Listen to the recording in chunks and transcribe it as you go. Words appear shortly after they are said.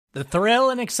The thrill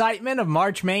and excitement of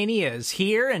March Mania is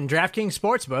here, and DraftKings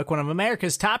Sportsbook, one of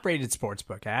America's top-rated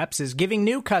sportsbook apps, is giving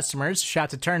new customers a shot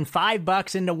to turn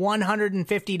 $5 into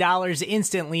 $150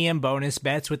 instantly in bonus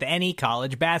bets with any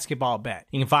college basketball bet.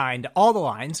 You can find all the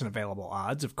lines and available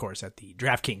odds, of course, at the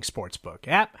DraftKings Sportsbook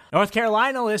app. North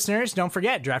Carolina listeners, don't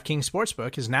forget, DraftKings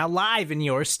Sportsbook is now live in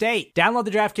your state. Download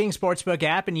the DraftKings Sportsbook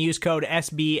app and use code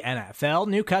SBNFL.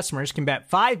 New customers can bet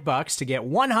 $5 to get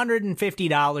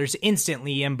 $150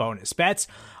 instantly in bonus bets,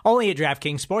 only at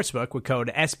DraftKings Sportsbook with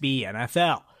code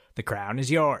SBNFL. The crown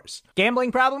is yours.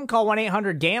 Gambling problem? Call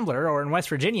 1-800-GAMBLER, or in West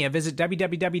Virginia, visit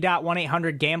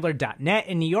www.1800gambler.net.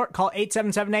 In New York, call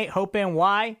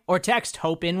 877-8-HOPE-NY or text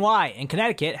HOPE-NY. In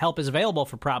Connecticut, help is available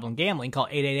for problem gambling. Call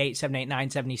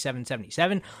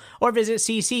 888-789-7777 or visit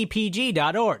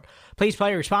ccpg.org. Please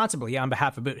play responsibly on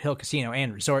behalf of Boot Hill Casino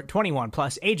and Resort. 21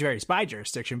 plus, age varies by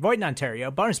jurisdiction. Void in Ontario.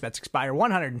 Bonus bets expire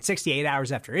 168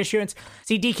 hours after issuance.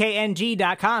 See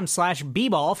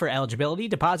dkng.com/bball for eligibility,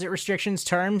 deposit restrictions,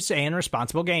 terms, and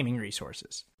responsible gaming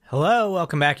resources. Hello,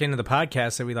 welcome back into the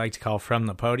podcast that we like to call From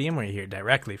the Podium. We're here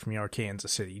directly from your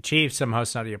Kansas City Chiefs. I'm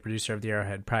host and audio producer of the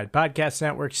Arrowhead Pride Podcast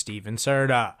Network, Steven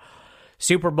Serta.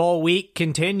 Super Bowl week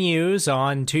continues.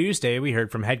 On Tuesday, we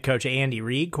heard from head coach Andy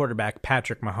Reid, quarterback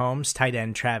Patrick Mahomes, tight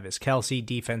end Travis Kelce,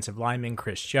 defensive lineman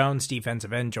Chris Jones,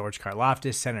 defensive end George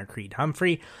Karlaftis, center Reid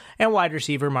Humphrey, and wide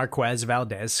receiver Marquez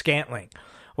Valdes-Scantling.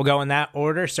 We'll go in that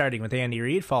order, starting with Andy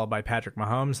Reid, followed by Patrick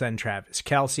Mahomes, then Travis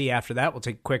Kelce. After that, we'll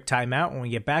take a quick timeout. When we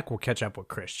get back, we'll catch up with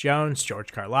Chris Jones,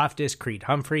 George Karlaftis, Reid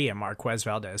Humphrey, and Marquez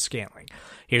Valdes-Scantling.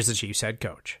 Here's the Chiefs head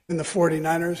coach. And the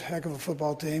 49ers, heck of a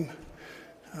football team.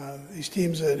 These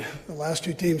teams, the last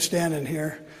two teams standing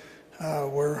here,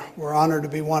 we're honored to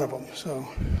be one of them. So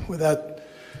with that,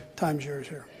 time's yours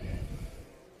here.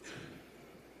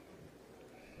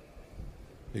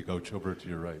 Hey, Coach, over to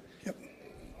your right. Yep.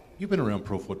 You've been around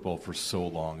pro football for so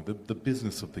long. The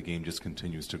business of the game just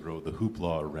continues to grow, the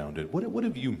hoopla around it. What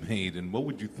have you made, and what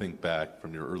would you think back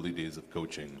from your early days of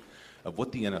coaching of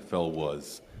what the NFL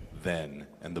was then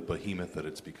and the behemoth that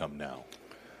it's become now?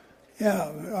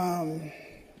 Yeah,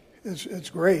 it's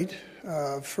great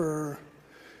for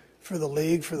the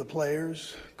league, for the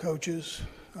players, coaches,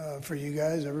 for you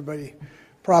guys. Everybody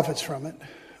profits from it.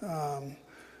 From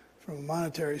a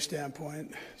monetary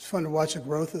standpoint, it's fun to watch the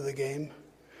growth of the game,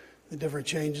 the different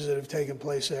changes that have taken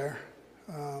place there.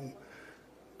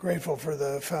 Grateful for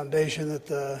the foundation that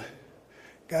the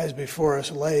guys before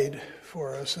us laid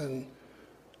for us, and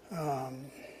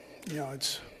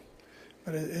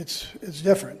it's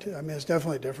different. I mean, it's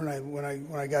definitely different. When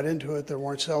I got into it, there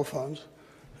weren't cell phones,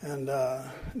 and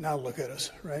now look at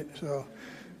us, right? So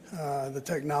the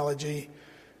technology,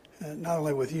 not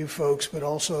only with you folks, but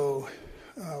also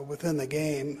within the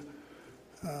game,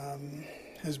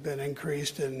 has been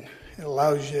increased, and it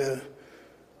allows you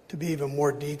to be even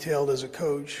more detailed as a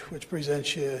coach, which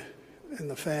presents you and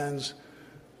the fans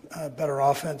better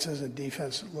offenses and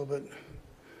defense, a little bit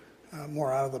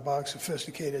more out-of-the-box,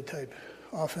 sophisticated type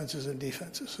offenses and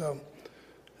defenses. So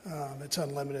it's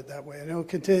unlimited that way. And it'll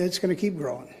continue, it's going to keep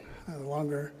growing. The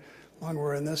longer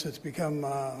we're in this, it's become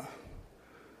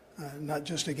not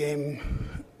just a game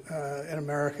in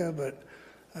America, but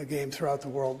a game throughout the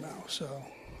world now. So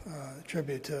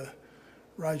tribute to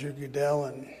Roger Goodell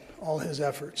and all his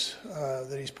efforts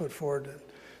that he's put forward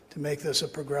to make this a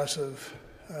progressive,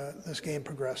 this game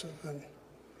progressive and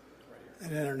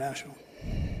international.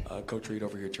 Coach Reid,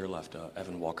 over here to your left,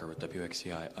 Evan Walker with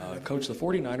WXCI. Coach, the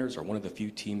 49ers are one of the few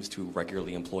teams to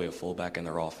regularly employ a fullback in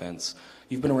their offense.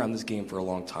 You've been around this game for a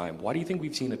long time. Why do you think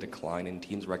we've seen a decline in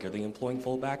teams regularly employing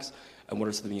fullbacks, and what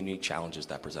are some of the unique challenges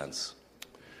that presents?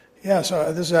 Yeah,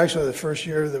 so this is actually the first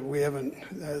year that we haven't,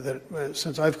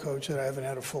 since I've coached, that I haven't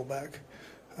had a fullback.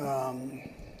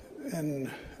 And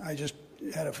I just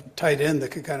had a tight end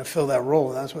that could kind of fill that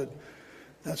role, and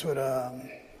that's what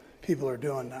people are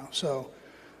doing now. So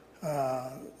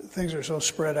things are so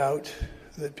spread out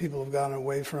that people have gone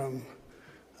away from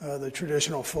the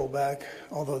traditional fullback,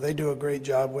 although they do a great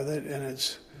job with it, and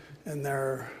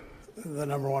they're the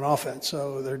number one offense.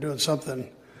 So they're doing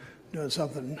something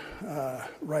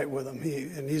right with him.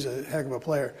 He's a heck of a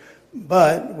player.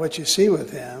 But what you see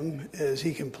with him is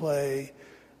he can play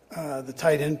the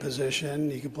tight end position.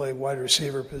 He can play wide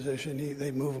receiver position. They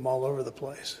move him all over the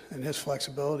place, and his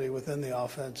flexibility within the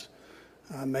offense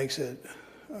makes it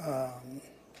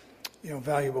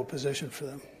valuable position for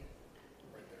them.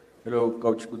 Hello,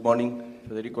 Coach. Good morning.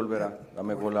 Federico Olvera,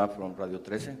 Damegola from Radio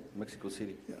 13, Mexico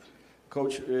City. Yes.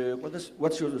 Coach,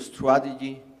 what's your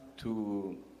strategy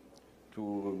to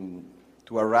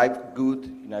arrive good,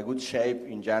 in a good shape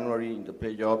in January in the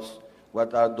playoffs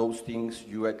What are those things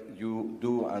you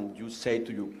do and you say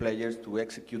to your players to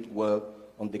execute well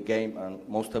on the game and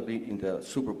mostly in the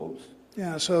Super Bowls?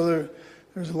 Yeah, so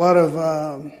there's a lot of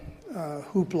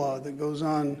hoopla that goes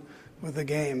on with the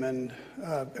game, and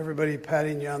everybody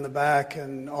patting you on the back,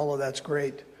 and all of that's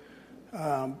great.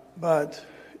 But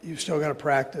you've still got to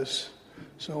practice.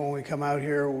 So when we come out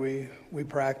here, we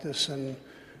practice, and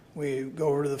we go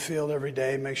over to the field every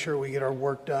day, make sure we get our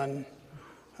work done.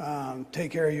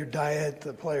 Take care of your diet.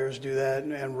 The players do that,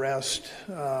 and rest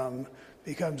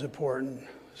becomes important.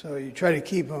 So you try to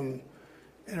keep them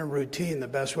in a routine the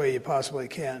best way you possibly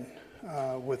can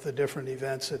with the different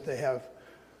events that they have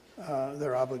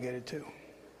they're obligated to.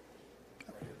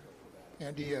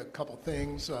 Andy, a couple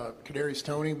things. Kadarius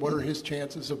Toney, what are his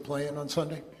chances of playing on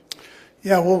Sunday?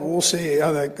 Yeah, we'll see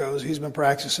how that goes. He's been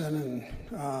practicing,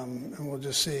 and we'll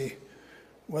just see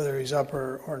whether he's up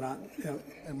or not. Yeah.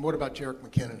 And what about Jerick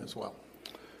McKinnon as well?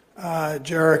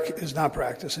 Jerick is not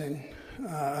practicing.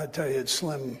 I tell you, it's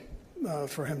slim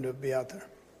for him to be out there.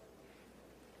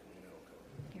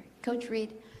 Coach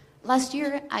Reid, last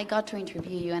year I got to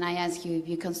interview you and I asked you if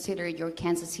you consider your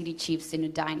Kansas City Chiefs in a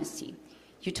dynasty.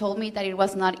 You told me that it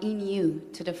was not in you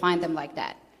to define them like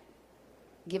that.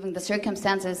 Given the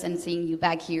circumstances and seeing you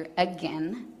back here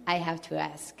again, I have to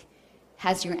ask,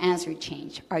 has your answer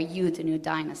changed? Are you the new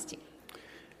dynasty?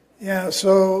 Yeah,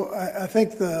 so I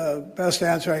think the best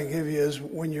answer I can give you is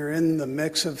when you're in the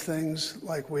mix of things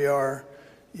like we are,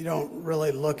 you don't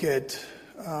really look at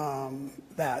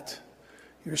that.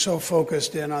 You're so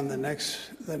focused in on the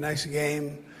next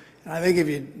game. And I think if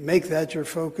you make that your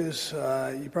focus,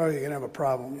 you're probably going to have a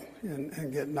problem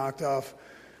and get knocked off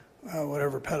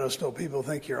whatever pedestal people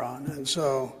think you're on. And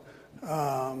so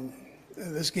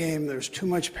this game, there's too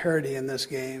much parity in this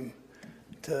game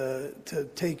to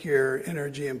take your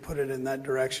energy and put it in that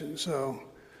direction. So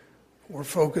we're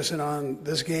focusing on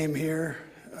this game here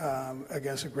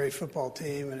against a great football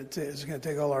team, and it's going to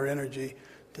take all our energy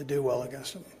to do well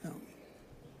against them.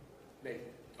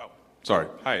 Yeah. Sorry.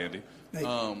 Hi, Andy. Nate.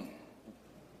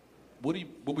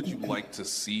 What would you like to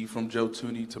see from Joe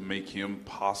Thuney to make him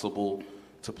possible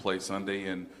to play Sunday?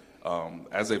 And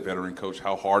as a veteran coach,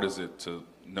 how hard is it to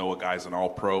know a guy's an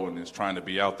all-pro and is trying to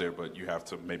be out there, but you have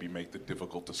to maybe make the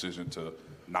difficult decision to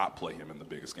not play him in the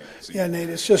biggest game of the season? Yeah, Nate,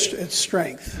 it's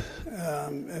strength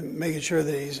and making sure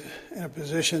that he's in a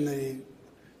position that he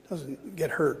doesn't get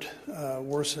hurt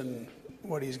worse than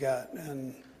what he's got.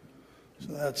 And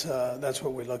so that's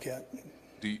what we look at.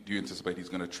 Do you anticipate he's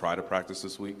going to try to practice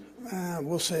this week?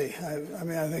 We'll see. I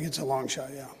mean, I think it's a long shot,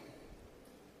 yeah.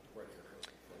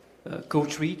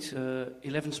 Coach Reid,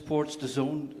 11 Sports, The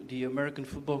Zone, the American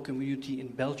football community in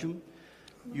Belgium.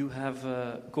 You have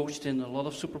coached in a lot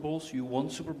of Super Bowls. You won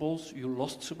Super Bowls. You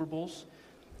lost Super Bowls.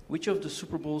 Which of the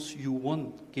Super Bowls you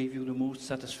won gave you the most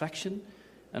satisfaction?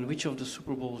 And which of the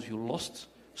Super Bowls you lost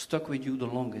stuck with you the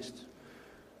longest?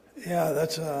 Yeah,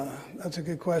 that's a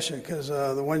good question because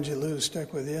the ones you lose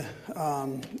stick with you,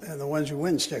 and the ones you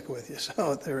win stick with you.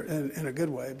 So they're in a good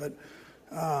way. But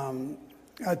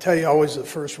I tell you, always the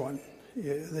first one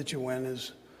that you win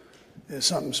is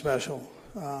something special.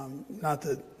 Not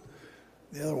that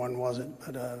the other one wasn't,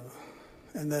 but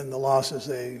and then the losses,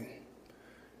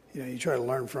 you try to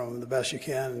learn from them the best you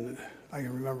can. And I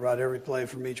can remember about every play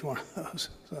from each one of those.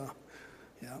 So,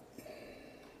 yeah.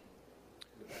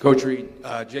 Coach Reid,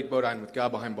 Jake Bodine with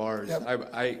God Behind Bars.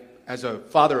 Yep. I, as a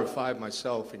father of five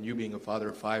myself, and you being a father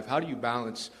of five, how do you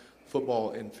balance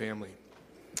football and family?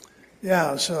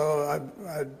 Yeah, so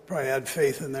I'd probably add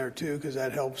faith in there too because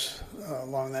that helps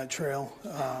along that trail,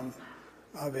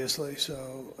 obviously.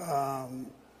 So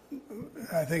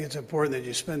I think it's important that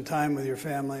you spend time with your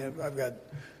family. I've got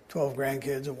 12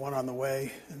 grandkids and one on the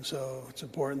way, and so it's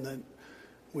important that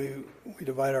we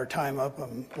divide our time up.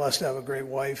 I'm blessed to have a great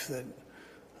wife that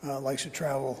likes to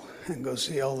travel and go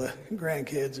see all the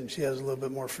grandkids, and she has a little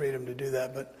bit more freedom to do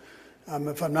that. But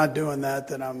if I'm not doing that,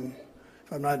 then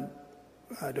if I'm not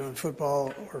doing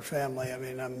football or family, I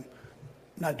mean, I'm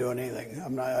not doing anything.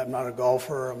 I'm not a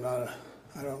golfer.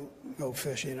 I don't go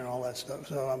fishing and all that stuff.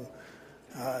 So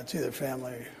it's either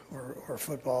family or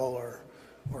football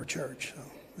or church. So,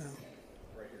 yeah.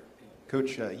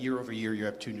 Coach, year over year, you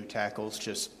have two new tackles.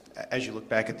 Just as you look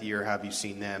back at the year, how have you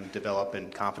seen them develop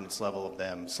and confidence level of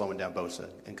them slowing down Bosa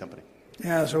and company?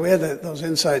 Yeah, so we had those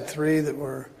inside three that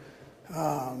were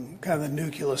kind of the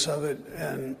nucleus of it,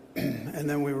 and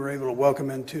then we were able to welcome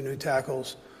in two new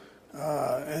tackles,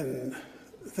 and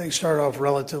things started off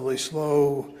relatively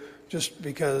slow just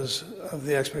because of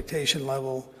the expectation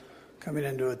level coming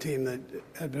into a team that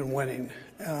had been winning.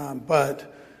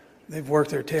 But they've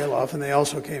worked their tail off, and they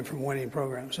also came from winning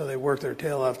programs. So they worked their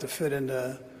tail off to fit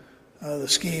into the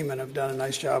scheme and have done a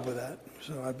nice job with that.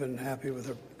 So I've been happy with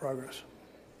their progress.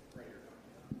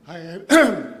 Hi,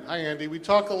 Andy. We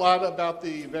talk a lot about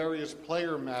the various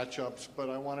player matchups, but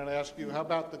I wanted to ask you, how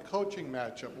about the coaching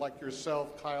matchup? Like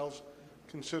yourself, Kyle's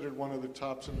considered one of the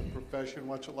tops in the profession.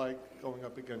 What's it like going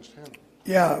up against him?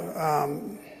 Yeah,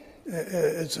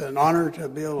 it's an honor to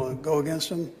be able to go against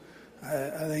him.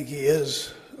 I think he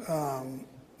is one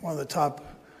of the top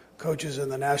coaches in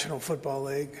the National Football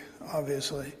League,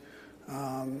 obviously.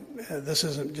 This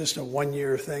isn't just a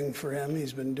one-year thing for him.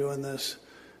 He's been doing this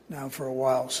now for a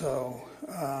while, so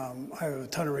I have a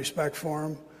ton of respect for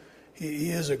him.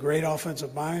 He is a great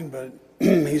offensive mind, but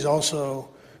he's also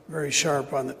very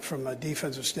sharp from a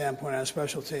defensive standpoint on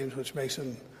special teams, which makes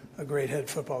him a great head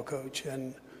football coach,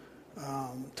 and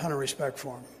ton of respect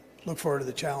for him. Look forward to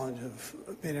the challenge of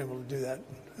being able to do that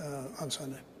on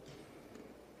Sunday.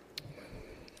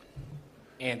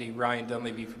 Andy, Ryan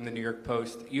Dunleavy from the New York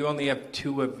Post. You only have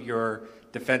 2 of your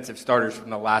defensive starters from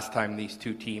the last time these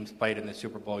 2 teams played in the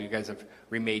Super Bowl. You guys have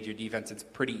remade your defense. It's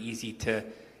pretty easy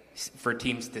for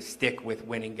teams to stick with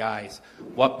winning guys.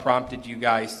 What prompted you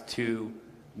guys to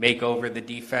make over the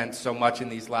defense so much in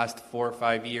these last 4 or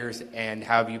 5 years, and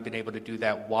how have you been able to do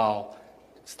that while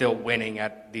still winning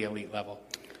at the elite level?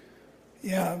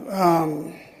 Yeah,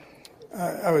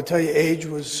 I would tell you age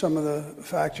was some of the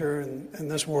factor in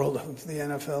this world of the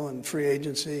NFL and free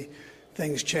agency.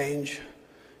 Things change.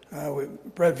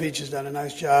 Brett Veach has done a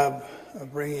nice job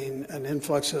of bringing an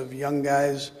influx of young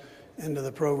guys into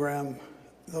the program.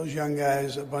 Those young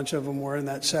guys, a bunch of them were in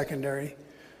that secondary,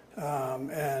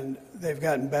 and they've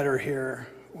gotten better here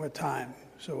with time.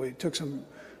 So we took some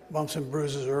bumps and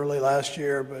bruises early last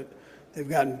year, but they've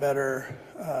gotten better.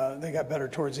 They got better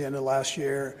towards the end of last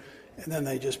year, and then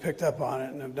they just picked up on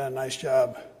it and have done a nice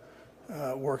job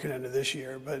working into this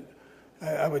year. But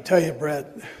I would tell you,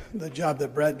 Brett, the job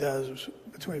that Brett does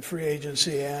between free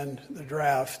agency and the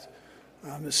draft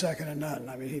is second to none.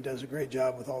 I mean, he does a great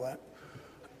job with all that.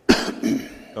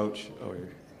 Coach, over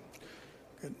here.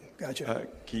 Good. Gotcha.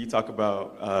 Can you talk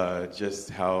about just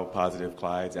how positive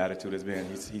Clyde's attitude has been?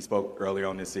 He spoke earlier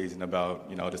on this season about,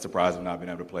 the surprise of not being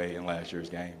able to play in last year's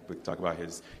game. But talk about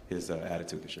his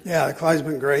attitude this year. Yeah, Clyde's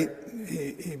been great.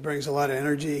 He brings a lot of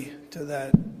energy to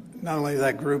that, not only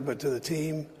that group, but to the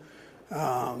team.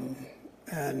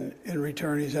 And in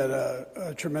return, he's had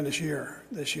a tremendous year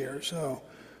this year. So,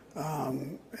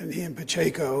 and he and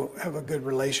Pacheco have a good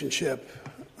relationship,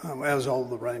 as all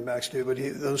the running backs do. But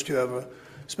those two have a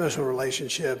special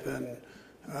relationship,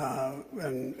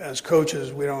 and as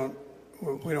coaches, we don't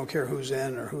care who's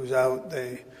in or who's out.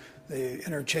 They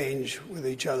interchange with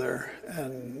each other,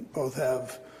 and both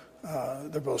have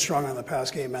they're both strong on the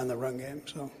pass game and the run game.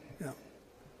 So, yeah.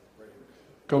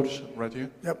 Coach, right here.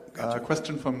 Yep. Gotcha.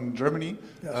 Question from Germany.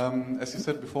 Yes. As you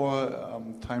said before,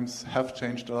 times have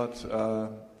changed a lot.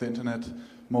 The internet,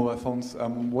 mobile phones.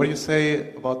 What do you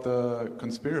say about the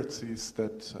conspiracies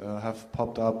that have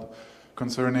popped up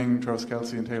concerning Travis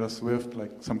Kelce and Taylor Swift,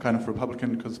 like some kind of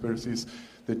Republican conspiracies,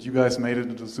 that you guys made it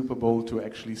into the Super Bowl to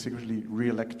actually secretly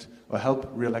re-elect or help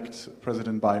re-elect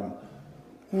President Biden?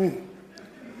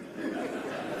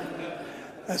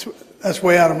 That's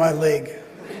way out of my league.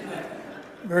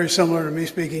 Very similar to me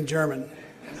speaking German.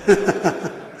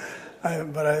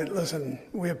 Listen,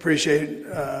 we appreciate.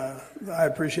 I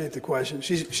appreciate the question.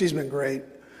 She's been great,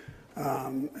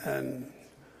 and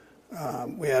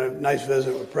we had a nice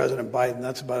visit with President Biden.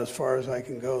 That's about as far as I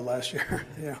can go last year.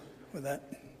 Yeah, with that.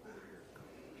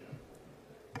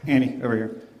 Andy, over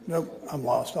here. Nope, I'm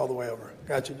lost all the way over.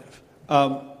 Gotcha, Jeff.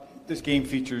 This game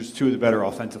features 2 of the better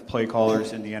offensive play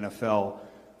callers in the NFL,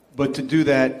 but to do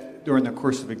that during the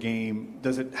course of a game,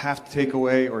 does it have to take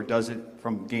away, or does it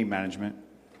from game management?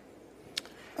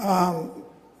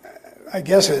 I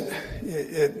guess it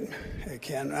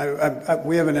can.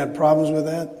 We haven't had problems with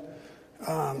that.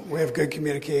 We have good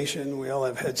communication. We all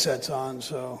have headsets on,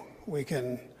 so we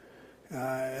can,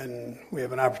 and we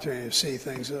have an opportunity to see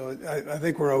things. So I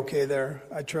think we're okay there.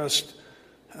 I trust,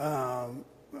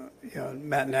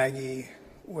 Matt Nagy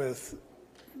with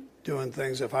doing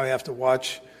things. If I have to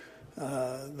watch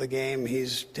the game,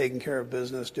 he's taking care of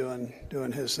business, doing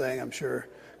his thing. I'm sure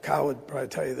Kyle would probably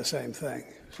tell you the same thing.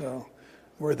 So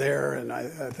we're there, and I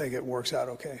think it works out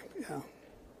okay. Yeah.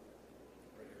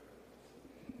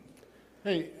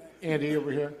 Hey, Andy,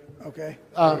 over here. Okay.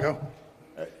 There we go.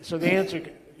 So the answer,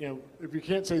 if you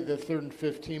can't say the 3rd and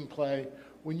 15 play,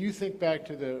 when you think back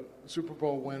to the Super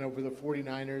Bowl win over the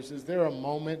 49ers, is there a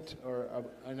moment or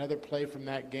another play from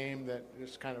that game that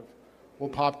just kind of will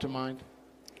pop to mind?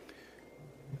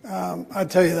 I'd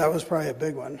tell you that was probably a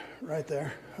big one right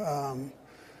there.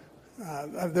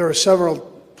 There were several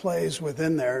plays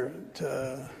within there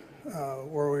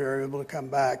where we were able to come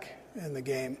back in the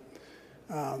game.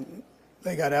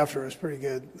 They got after us pretty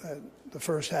good the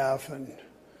first half and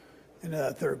into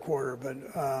that third quarter, but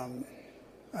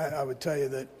I would tell you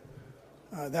that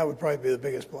that would probably be the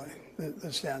biggest play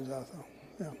that stands out, though.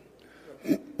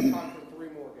 Yeah. Time for three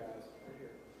more guys. Right here.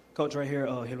 Coach, right here,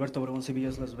 Gilberto Obregón,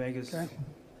 CBS Las Vegas. Okay.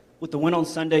 With the win on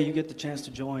Sunday, you get the chance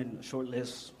to join a short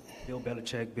list, Bill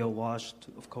Belichick, Bill Walsh,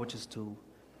 of coaches to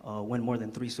win more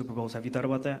than 3 Super Bowls. Have you thought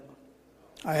about that?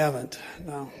 I haven't,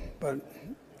 no, but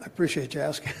I appreciate you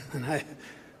asking. And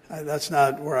that's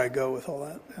not where I go with all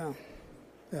that.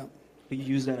 Yeah. Do you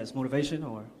use that as motivation,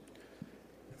 or?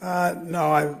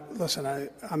 No,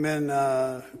 I'm in,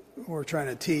 we're trying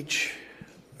to teach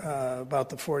about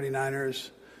the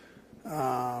 49ers,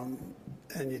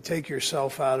 and you take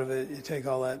yourself out of it, you take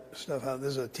all that stuff out.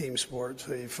 This is a team sport,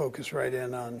 so you focus right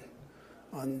in on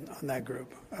that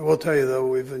group. I will tell you, though,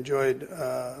 we've enjoyed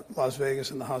Las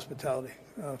Vegas and the hospitality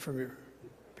from your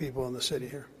people in the city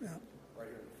here. Yeah.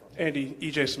 Andy,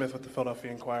 E.J. Smith with the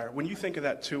Philadelphia Inquirer. When you think of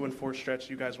that 2-4 stretch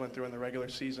you guys went through in the regular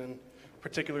season,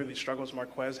 particularly the struggles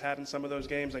Marquez had in some of those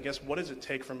games, I guess what does it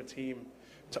take from a team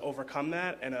to overcome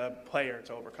that and a player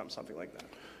to overcome something like that?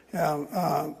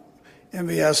 Yeah,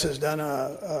 MVS has done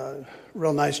a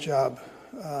real nice job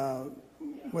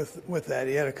with that.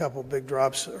 He had a couple big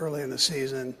drops early in the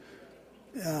season.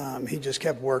 He just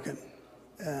kept working,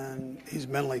 and he's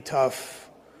mentally tough.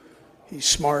 He's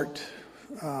smart.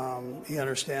 He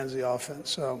understands the offense.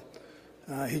 So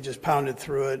he just pounded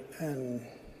through it, and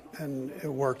it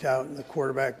worked out, and the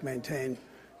quarterback maintained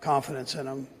confidence in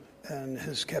him and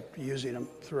has kept using him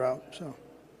throughout. So,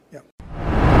 yeah.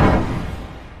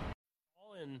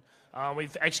 And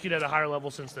we've executed at a higher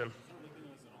level since then.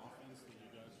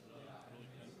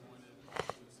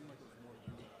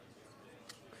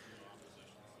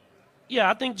 Yeah,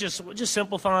 I think just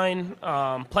simplifying,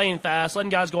 playing fast, letting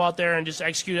guys go out there and just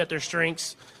execute at their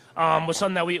strengths was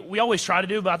something that we always try to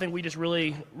do, but I think we just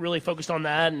really focused on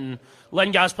that and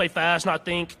letting guys play fast, not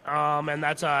think, and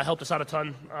that's helped us out a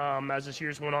ton as this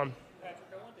year's went on. Patrick,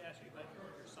 I wanted to ask you about your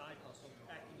side hustle,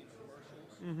 acting in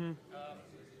commercials. Mm-hmm.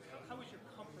 How has your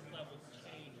comfort level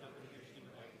changed over the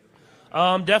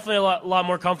years? Definitely a lot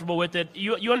more comfortable with it.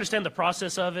 You understand the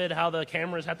process of it, how the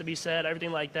cameras have to be set,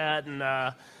 everything like that, and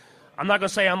I'm not going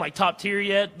to say I'm like top tier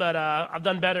yet, but I've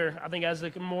done better, I think, as the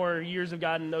more years have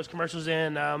gotten those commercials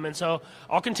in. And so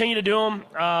I'll continue to do them,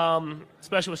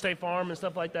 especially with State Farm and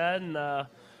stuff like that. And I'll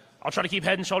try to keep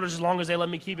head and shoulders as long as they let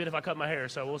me keep it if I cut my hair.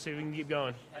 So we'll see if we can keep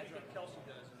going.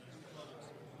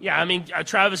 Yeah, I mean,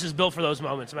 Travis is built for those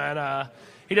moments, man.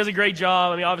 He does a great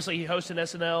job. I mean, obviously he hosted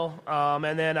SNL,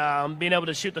 and then being able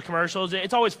to shoot the commercials.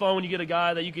 It's always fun when you get a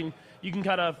guy that you can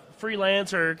kind of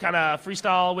freelance or kind of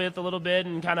freestyle with a little bit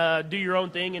and kind of do your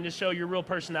own thing and just show your real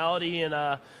personality.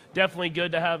 And definitely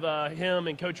good to have him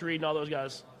and Coach Reid and all those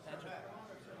guys.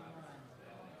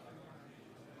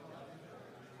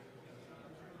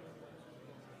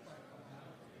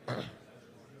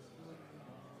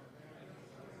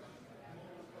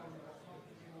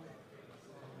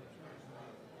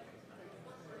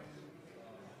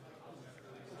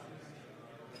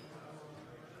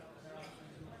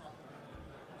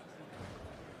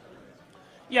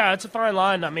 Yeah, it's a fine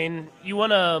line. I mean, you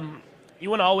want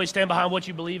to always stand behind what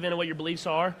you believe in and what your beliefs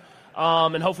are,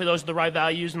 and hopefully those are the right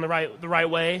values and the right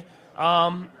way.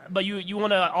 But you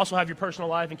want to also have your personal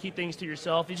life and keep things to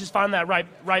yourself. You just find that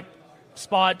right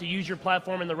spot to use your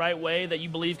platform in the right way that you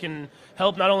believe can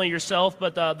help not only yourself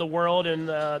but the world and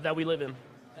that we live in.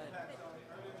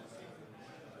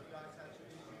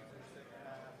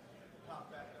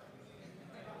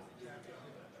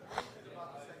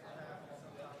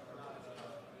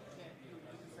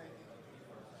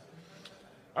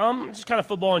 Just kind of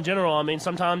football in general. I mean,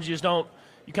 sometimes you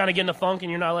kind of get in a funk and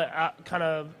you're not kind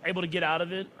of able to get out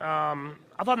of it.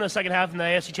 I thought in the second half in the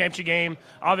AFC Championship game,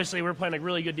 obviously we were playing a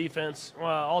really good defense,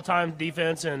 all-time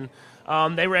defense, and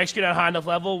they were executing at a high enough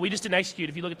level. We just didn't execute.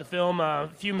 If you look at the film, a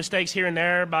few mistakes here and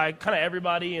there by kind of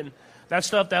everybody, and that's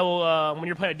stuff that will, when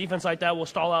you're playing a defense like that, will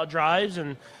stall out drives,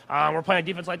 and we're playing a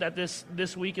defense like that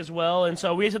this week as well. And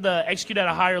so we had to execute at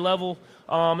a higher level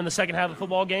in the second half of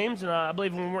football games, and I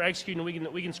believe when we're executing,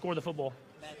 we can score the football.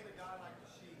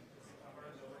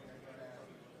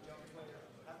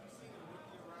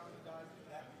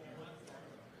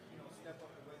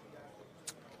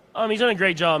 He's done a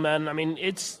great job, man. I mean,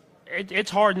 it's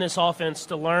hard in this offense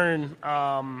to learn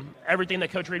everything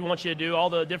that Coach Reid wants you to do, all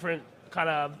the different kind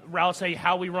of routes,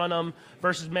 how we run them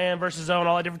versus man versus zone,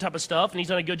 all that different type of stuff. And he's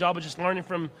done a good job of just learning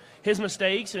from his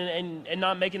mistakes and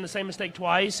not making the same mistake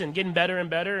twice and getting better and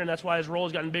better. And that's why his role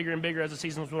has gotten bigger and bigger as the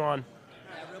season's gone on.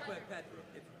 Yeah, real quick, Pat,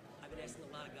 I've been asking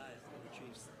a lot of guys in the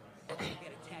Chiefs,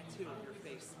 get a tattoo of your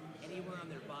face anywhere on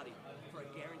their body for a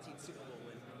guaranteed Super Bowl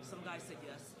win. Some guys said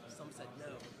yes, some said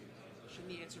no. Shouldn't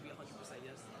the answer be 100%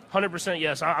 yes? 100%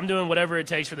 yes. I'm doing whatever it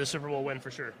takes for the Super Bowl win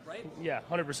for sure. Right? Yeah,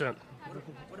 100%.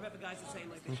 What about the guys that say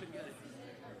like they shouldn't get it?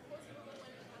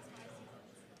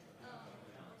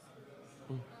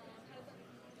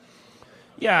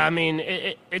 Yeah, I mean,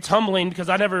 it's humbling because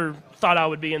I never thought I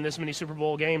would be in this many Super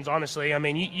Bowl games, honestly. I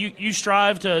mean, you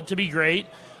strive to be great,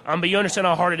 but you understand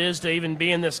how hard it is to even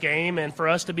be in this game. And for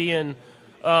us to be in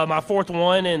my fourth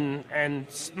one and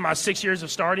my 6 years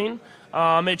of starting,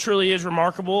 it truly is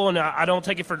remarkable, and I don't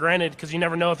take it for granted because you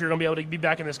never know if you're going to be able to be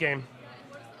back in this game.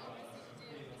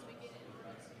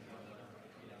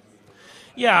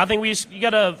 Yeah, I think you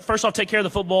got to first off take care of the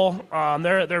football.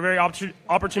 They're very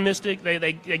opportunistic.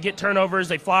 They get turnovers.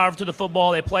 They fly over to the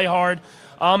football. They play hard,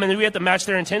 and then we have to match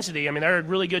their intensity. I mean, they're a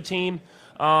really good team.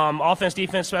 Offense,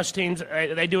 defense, special teams,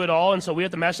 they do it all, and so we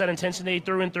have to match that intensity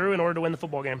through and through in order to win the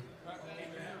football game.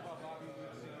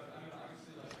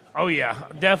 Oh yeah,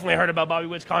 definitely heard about Bobby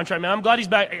Witt's contract, man. I'm glad he's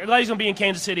back. I'm glad he's going to be in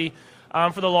Kansas City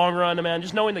for the long run, man.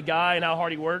 Just knowing the guy and how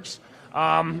hard he works.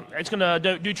 It's going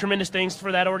to do tremendous things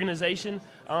for that organization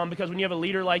because when you have a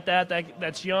leader like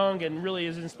that's young and really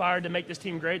is inspired to make this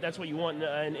team great, that's what you want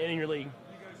in your league.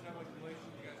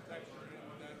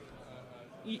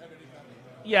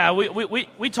 Yeah,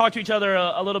 we talk to each other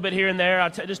a little bit here and there,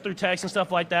 just through text and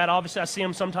stuff like that. Obviously, I see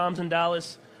him sometimes in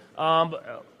Dallas.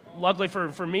 But luckily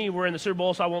for me, we're in the Super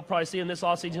Bowl, so I won't probably see him this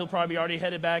offseason. He'll probably be already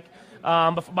headed back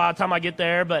by the time I get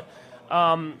there. But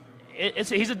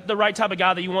he's the right type of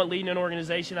guy that you want leading an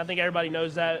organization. I think everybody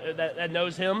knows that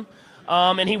knows him.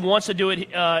 And he wants to do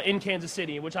it in Kansas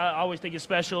City, which I always think is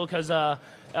special because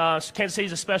Kansas City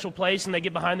is a special place, and they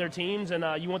get behind their teams, and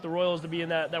you want the Royals to be in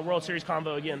that World Series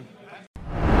convo again.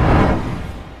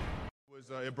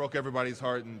 It broke everybody's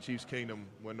heart in Chiefs Kingdom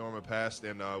when Norma passed,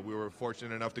 and we were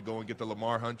fortunate enough to go and get the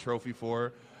Lamar Hunt Trophy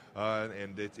for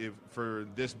her. For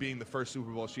this being the first Super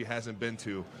Bowl she hasn't been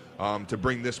to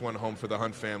bring this one home for the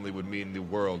Hunt family would mean the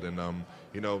world. And,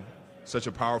 such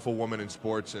a powerful woman in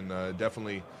sports, and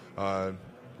definitely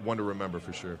one to remember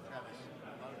for sure.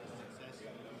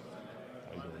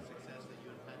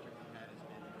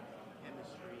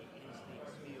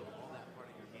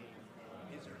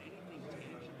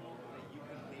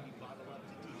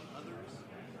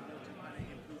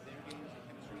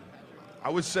 I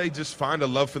would say just find a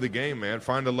love for the game, man.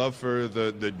 Find a love for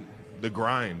the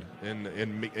grind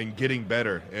and getting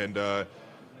better, and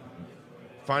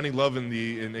finding love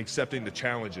in accepting the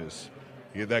challenges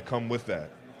that come with that.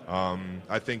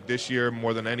 I think this year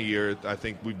more than any year, I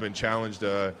think we've been challenged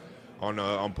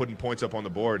on putting points up on the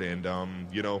board, and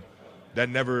that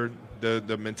never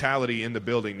the mentality in the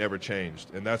building never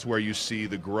changed, and that's where you see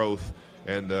the growth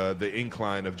and the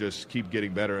incline of just keep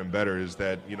getting better and better. Is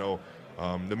that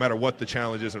no matter what the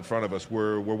challenge is in front of us,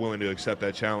 we're willing to accept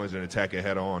that challenge and attack it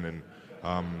head on. And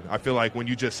I feel like when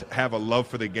you just have a love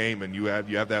for the game and you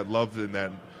have that love and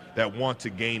that want to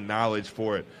gain knowledge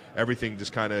for it, everything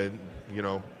just kind of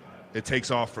it takes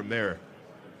off from there.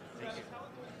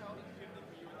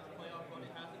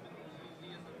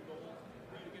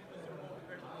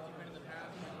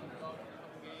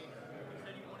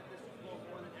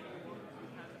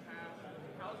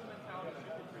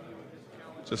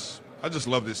 I just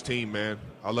love this team, man.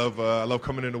 I love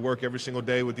coming into work every single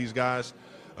day with these guys,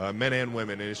 men and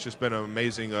women, and it's just been an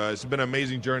amazing. It's been an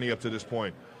amazing journey up to this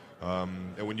point.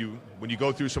 And when you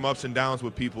go through some ups and downs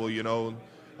with people,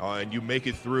 and you make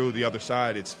it through the other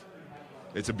side, it's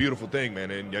a beautiful thing,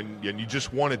 man. And you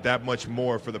just want it that much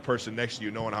more for the person next to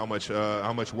you, knowing how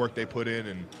much work they put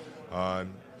in,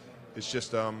 and it's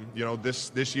just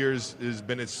this year's has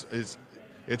been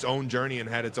its own journey and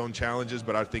had its own challenges,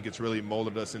 but I think it's really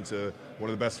molded us into one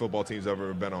of the best football teams I've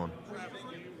ever been on.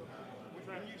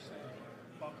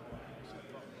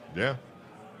 Yeah.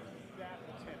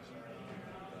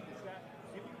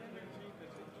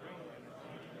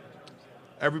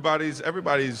 Everybody's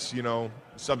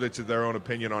subject to their own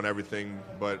opinion on everything,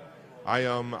 but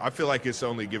I feel like it's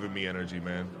only given me energy,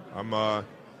 man.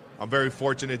 I'm very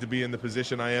fortunate to be in the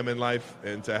position I am in life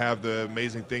and to have the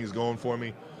amazing things going for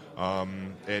me.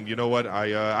 And you know what?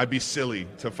 I'd be silly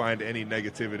to find any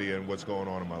negativity in what's going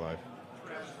on in my life.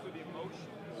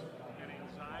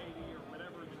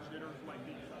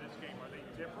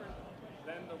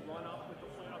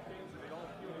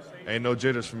 Ain't no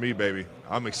jitters for me, baby.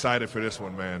 I'm excited for this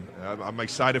one, man. I'm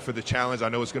excited for the challenge. I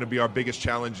know it's going to be our biggest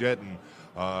challenge yet,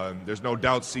 and there's no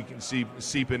doubt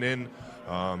seeping in.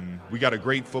 We got a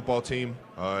great football team,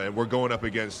 and we're going up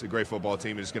against a great football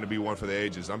team. It's going to be one for the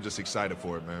ages. I'm just excited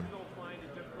for it, man.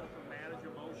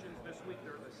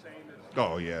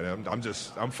 Oh, yeah,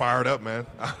 I'm fired up, man.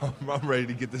 I'm ready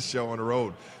to get this show on the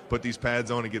road, put these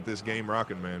pads on and get this game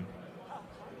rocking, man.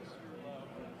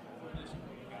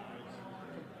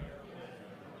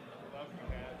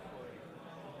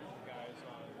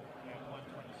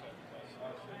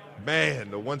 Man,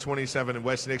 the 127 and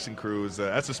West Nixon crew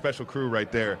that's a special crew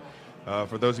right there.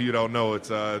 For those of you who don't know, it's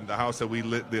the house that we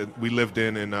lived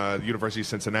in the University of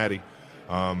Cincinnati.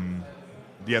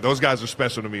 Yeah, those guys are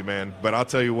special to me, man. But I'll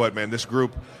tell you what, man, this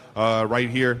group right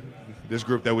here, this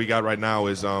group that we got right now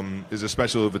is as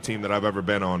special of a team that I've ever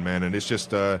been on, man. And it's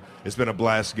just it's been a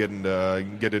blast getting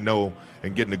to know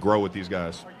and getting to grow with these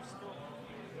guys.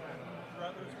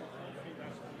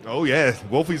 Oh yeah,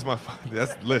 Wolfie's my.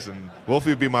 Listen,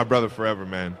 Wolfie would be my brother forever,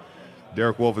 man.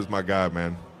 Derek Wolfe is my guy,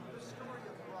 man.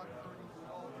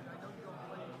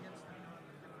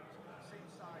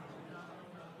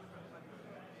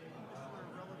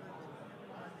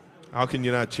 How can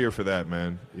you not cheer for that,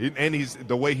 man? And he's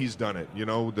the way he's done it. You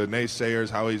know, the naysayers,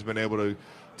 how he's been able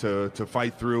to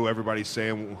fight through. Everybody's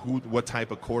saying what type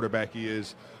of quarterback he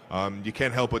is. You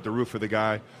can't help but to root for the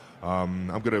guy. I'm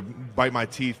going to bite my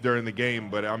teeth during the game,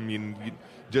 but I mean,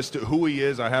 just who he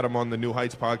is. I had him on the New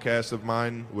Heights podcast of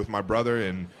mine with my brother,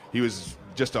 and he was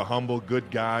just a humble,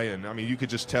 good guy. And I mean, you could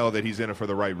just tell that he's in it for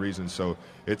the right reasons. So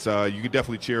it's you could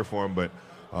definitely cheer for him, but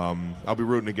I'll be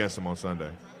rooting against him on Sunday.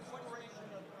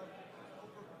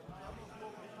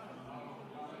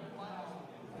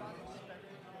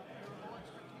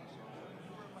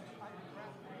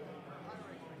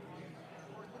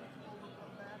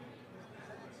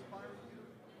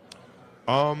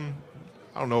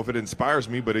 I don't know if it inspires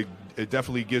me, but it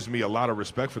definitely gives me a lot of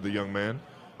respect for the young man.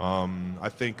 I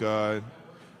think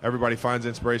everybody finds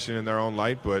inspiration in their own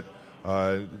light, but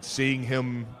seeing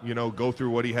him, go through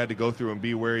what he had to go through and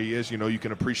be where he is, you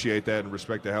can appreciate that and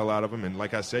respect the hell out of him. And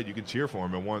like I said, you can cheer for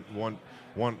him and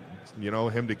want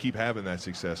him to keep having that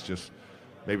success. Just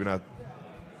maybe not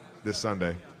this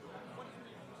Sunday.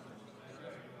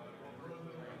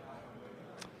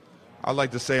 I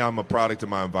like to say I'm a product of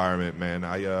my environment, man.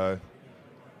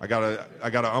 I got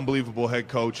an unbelievable head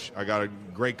coach. I got a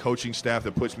great coaching staff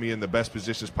that puts me in the best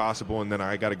positions possible, and then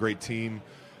I got a great team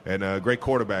and a great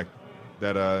quarterback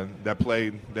that play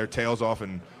their tails off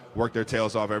and work their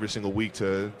tails off every single week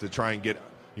to try and get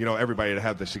everybody to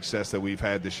have the success that we've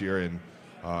had this year. And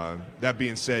that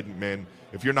being said, man,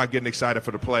 if you're not getting excited for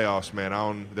the playoffs,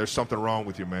 man, there's something wrong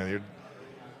with you, man.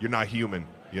 You're not human.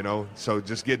 So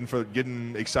just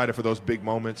getting excited for those big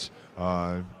moments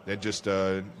and just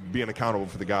being accountable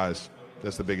for the guys.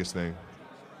 That's the biggest thing.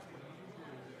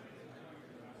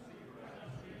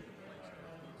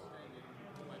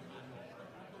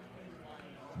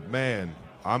 Man,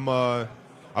 I'm a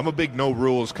big no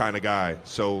rules kind of guy.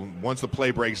 So once the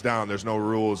play breaks down, there's no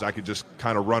rules. I can just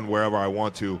kind of run wherever I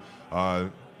want to.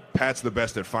 Pat's the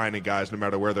best at finding guys no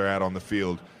matter where they're at on the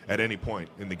field at any point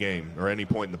in the game or any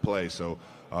point in the play. So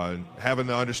having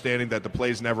the understanding that the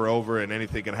play's never over and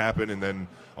anything can happen, and then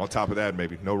on top of that,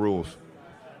 maybe no rules.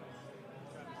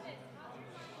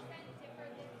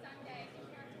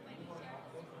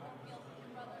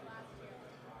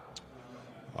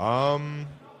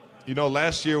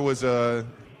 Last year was a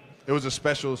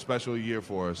special year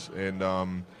for us, and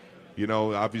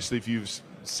obviously if you've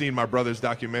seen my brother's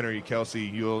documentary,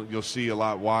 Kelce, you'll see a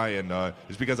lot why, and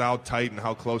it's because of how tight and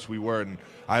how close we were, and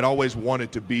I'd always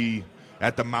wanted to be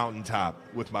at the mountaintop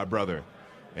with my brother,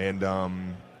 and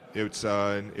it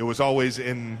was always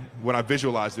when I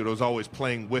visualized it, it was always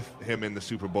playing with him in the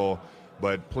Super Bowl,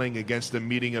 but playing against him,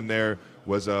 meeting him there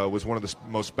was one of the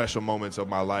most special moments of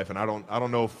my life, and I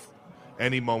don't know if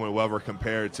any moment will ever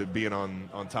compare to being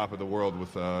on top of the world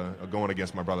with going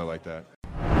against my brother like that.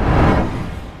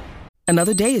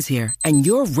 Another day is here, and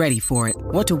you're ready for it.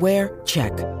 What to wear?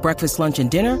 Check. Breakfast, lunch, and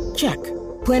dinner? Check.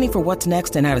 Planning for what's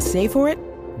next and how to save for it?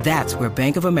 That's where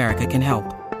Bank of America can help.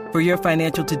 For your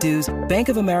financial to-dos, Bank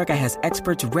of America has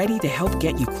experts ready to help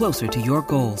get you closer to your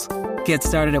goals. Get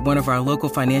started at one of our local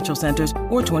financial centers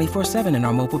or 24/7 in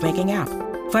our mobile banking app.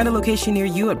 Find a location near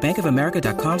you at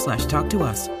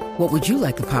bankofamerica.com/talktous. What would you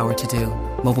like the power to do?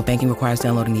 Mobile banking requires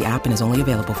downloading the app and is only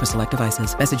available for select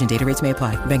devices. Message and data rates may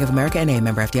apply. Bank of America N.A.,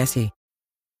 member FDIC.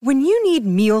 When you need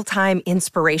mealtime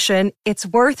inspiration, it's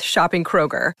worth shopping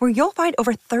Kroger, where you'll find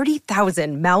over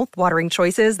 30,000 mouth-watering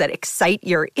choices that excite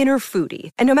your inner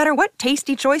foodie. And no matter what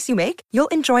tasty choice you make, you'll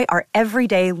enjoy our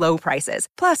everyday low prices,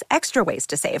 plus extra ways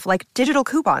to save, like digital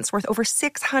coupons worth over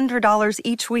 $600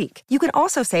 each week. You can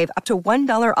also save up to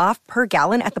 $1 off per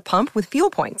gallon at the pump with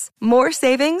fuel points. More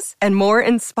savings and more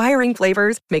inspiring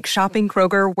flavors make shopping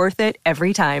Kroger worth it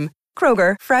every time.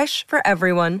 Kroger, fresh for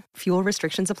everyone. Fuel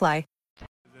restrictions apply.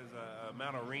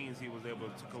 Amount of rings he was able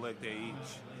to collect at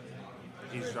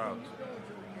each drop. Game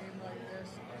like this,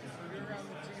 you're on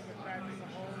the team with Patrick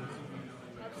Mahomes.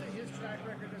 Obviously, his track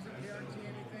record doesn't guarantee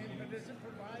anything, but does it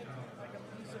provide like a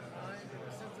peace of mind and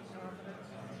a sense of confidence?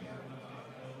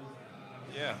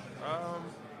 Yeah.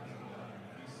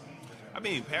 I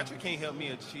mean, Patrick can't help me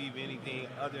achieve anything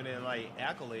other than like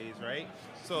accolades, right?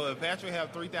 So if Patrick have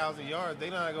 3,000 yards,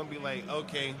 they're not gonna be like,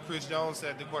 okay, Chris Jones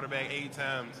set the quarterback 8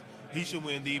 times. He should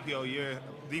win DPOY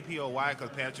because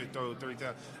Patrick threw 3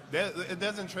 times. It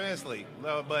doesn't translate.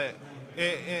 No, but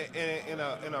in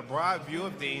a broad view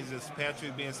of things, is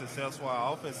Patrick being successful,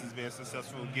 our offense is being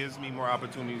successful, gives me more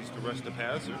opportunities to rush the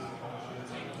passer.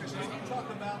 Chris, can you talk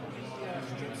about the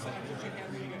strip sack that you had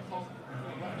when you get called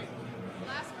for running?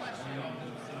 Last question.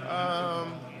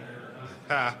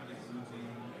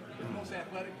 The most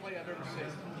athletic play I've ever seen.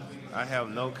 I have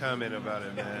no comment about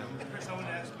it, man. Chris, I want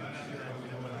to ask you about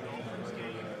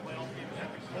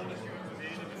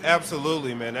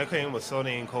Absolutely, man. That game was so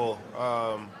dang cold.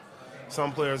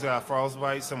 Some players got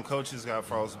frostbite, some coaches got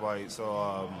frostbite.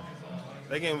 So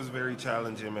that game was very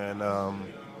challenging, man.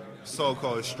 So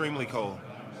cold, extremely cold.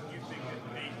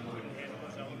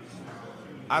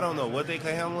 I don't know what they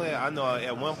could handle it. I know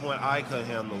at one point I couldn't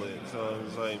handle it. So it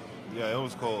was like, yeah, it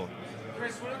was cold.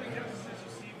 Chris, what are the differences you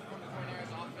see from the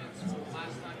 49ers offense from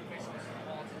last time you faced the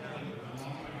ball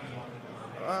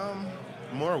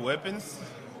today? More weapons.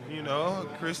 You know,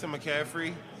 Christian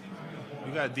McCaffrey.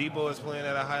 You got Debo is playing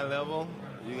at a high level.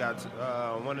 You got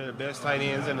one of the best tight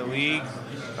ends in the league.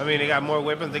 I mean, they got more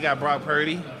weapons. They got Brock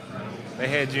Purdy. They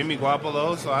had Jimmy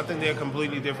Garoppolo. So I think they're a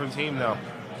completely different team now.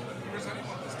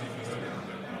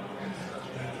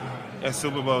 As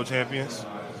Super Bowl champions.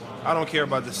 I don't care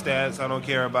about the stats. I don't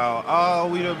care about,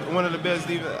 one of the best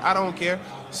defense. I don't care.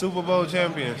 Super Bowl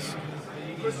champions.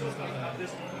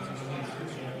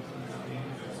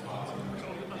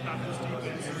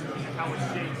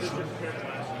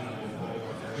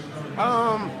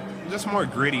 Just more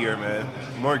grittier, man.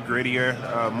 More grittier,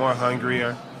 more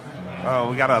hungrier.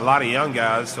 We got a lot of young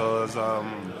guys, so it's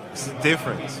a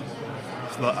difference.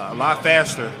 It's a lot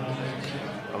faster.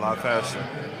 A lot faster.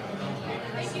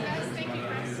 Thank you, guys. Thank you,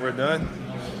 Chris. We're done.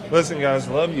 Listen, guys,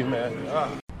 love you, man.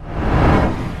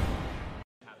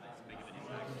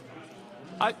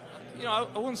 I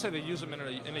wouldn't say they use him in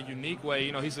a unique way.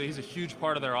 You know, he's a huge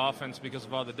part of their offense because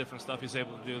of all the different stuff he's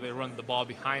able to do. They run the ball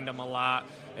behind him a lot,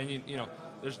 and you know,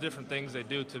 there's different things they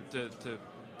do to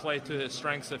play to his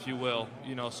strengths, if you will.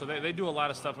 You know, so they do a lot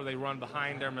of stuff where they run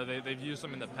behind him, or they've used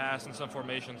him in the past in some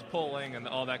formations, pulling and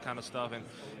all that kind of stuff. And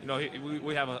you know,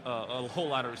 we have a whole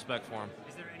lot of respect for him.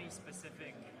 Is there any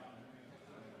specific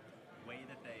way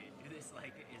that they do this?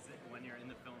 Like, is it when you're in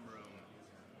the film room?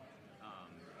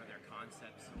 Are there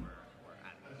concepts or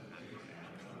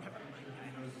never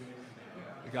mind?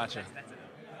 Gotcha. That's it.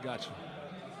 Gotcha.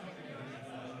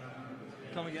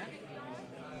 Come again?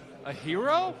 A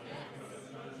hero?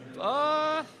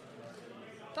 I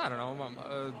don't know.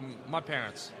 My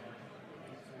parents.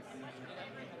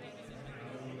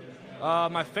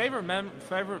 My favorite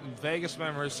Vegas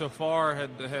memories so far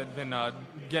had been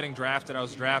getting drafted. I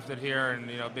was drafted here,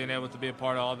 and being able to be a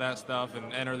part of all that stuff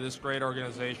and enter this great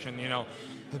organization.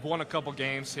 I've won a couple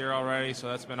games here already, so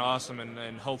that's been awesome,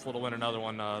 and hopeful to win another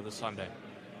one this Sunday.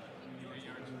 Could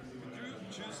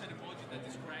you choose an emoji that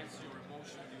describes your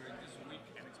emotion during this week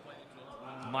and explain it to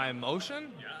us? My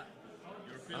emotion? Yeah,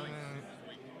 your feelings this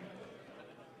week.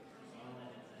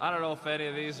 I don't know if any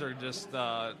of these are just.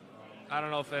 I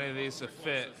don't know if any of these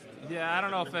fit. Yeah, I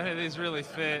don't know if any of these really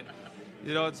fit.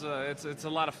 It's a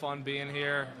lot of fun being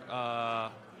here. I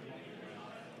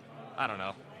don't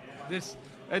know.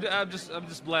 I'm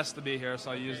just blessed to be here,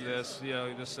 so I use this.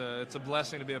 It's a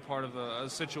blessing to be a part of a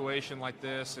situation like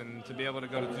this and to be able to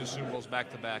go to 2 Super Bowls back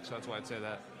to back. So that's why I'd say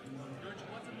that. George,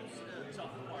 what's the most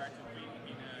tough part of being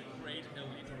in a great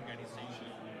elite organization?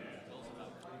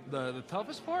 The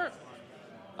toughest part?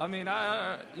 I mean,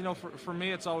 for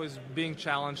me, it's always being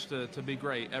challenged to be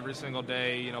great every single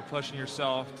day. Pushing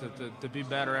yourself to be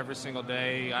better every single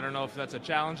day. I don't know if that's a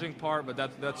challenging part, but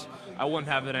that's I wouldn't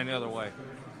have it any other way.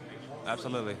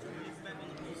 Absolutely.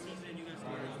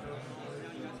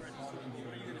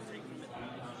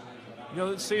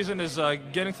 This season is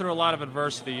getting through a lot of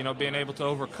adversity, being able to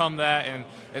overcome that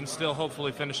and still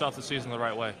hopefully finish off the season the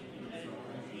right way.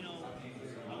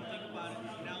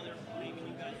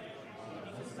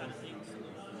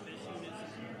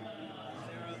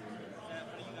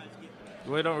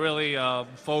 We don't really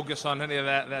focus on any of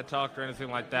that talk or anything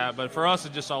like that. But for us,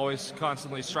 it's just always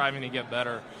constantly striving to get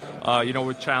better.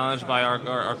 We're challenged by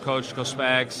our coach, Coach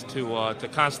Spags, to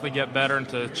constantly get better and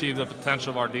to achieve the potential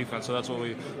of our defense. So that's what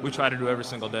we try to do every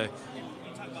single day. You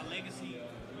talk about legacy.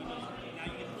 Now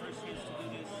you get the first chance to do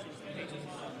this since the Patriots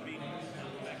have beaten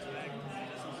back-to-back. Is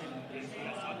that something you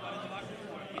guys talk about in the locker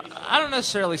room? I don't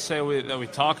necessarily say that we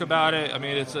talk about it. I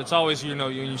mean, it's always, when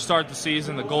you start the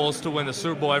season, the goal is to win the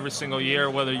Super Bowl every single year,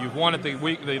 whether you've won it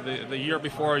the year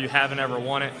before or you haven't ever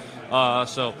won it.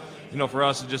 So, for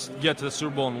us to just get to the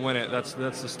Super Bowl and win it, that's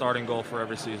the starting goal for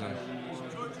every season.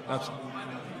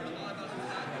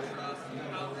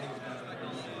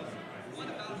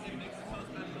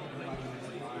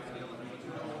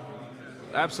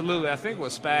 Absolutely. I think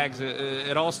with Spags,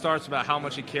 it all starts about how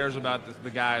much he cares about the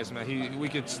guys. Man, we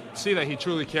could see that he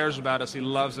truly cares about us. He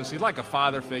loves us. He's like a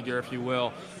father figure, if you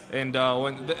will. And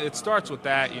it starts with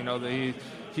that,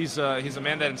 he's a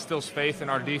man that instills faith in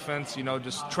our defense.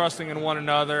 Just trusting in one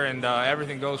another, and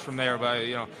everything goes from there. But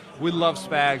we love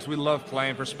Spags. We love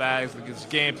playing for Spags. His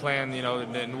game plan,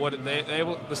 and what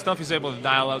the stuff he's able to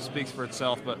dial up speaks for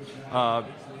itself. But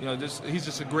he's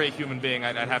just a great human being.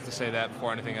 I'd have to say that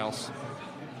before anything else.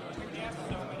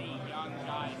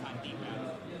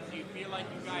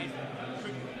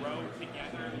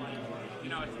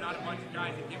 It's not a bunch of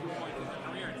guys at different points in their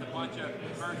career. It's a bunch of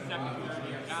first, second,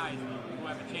 third-year guys who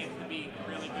have a chance to be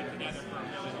really good together for a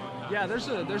really long time. Yeah,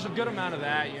 there's a good amount of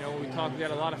that. We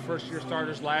had a lot of first-year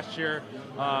starters last year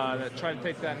that tried to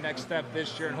take that next step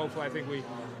this year, and hopefully I think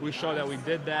we showed that we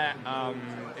did that.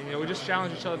 We just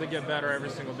challenge each other to get better every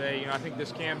single day. I think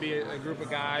this can be a group of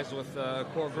guys with a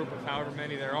core group of however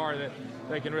many there are that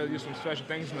they can really do some special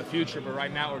things in the future, but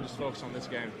right now we're just focused on this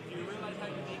game. Do you realize how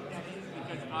unique that is?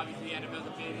 Because obviously NFL's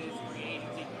a business, free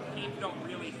agency, teams don't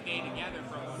really stay together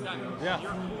for a long time. Yeah.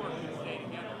 Your core can stay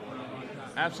together for a long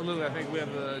time. Absolutely. I think we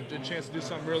have a chance to do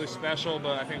something really special,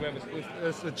 but I think we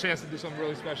have a chance to do something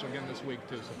really special again this week,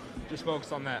 too. So just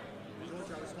focus on that.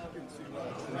 George, I was talking to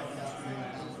Reid yesterday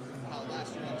about how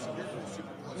last year, obviously, you're from the Super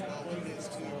Bowl as well. He is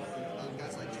too.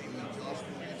 Guys like Jamie and Josh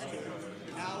Williams too.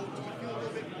 Now, do you feel a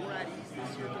little bit more at ease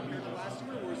this year compared to last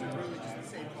year, or is it really just the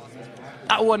same process?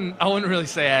 I wouldn't really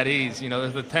say at ease.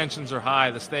 The tensions are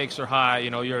high, the stakes are high.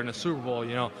 You're in a Super Bowl.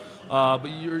 But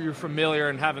you're familiar,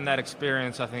 and having that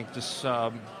experience, I think, just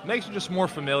makes you just more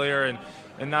familiar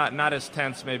and not as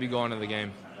tense maybe going into the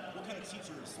game.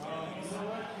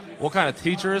 What kind of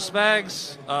teacher is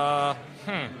Spags?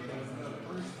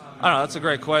 I don't know. That's a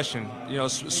great question.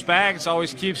 Spags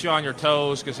always keeps you on your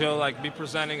toes because he'll be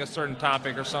presenting a certain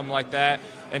topic or something like that,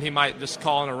 and he might just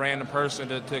call in a random person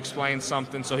to explain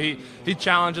something. So he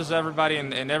challenges everybody,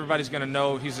 and everybody's going to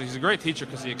know he's a great teacher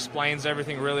because he explains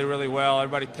everything really, really well.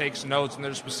 Everybody takes notes, and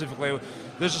there's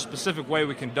a specific way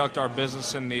we conduct our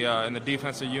business in the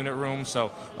defensive unit room.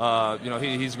 So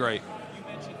he's great. You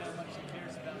mentioned how much he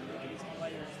cares about these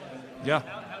players. Yeah.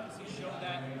 How does he show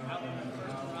that? How when he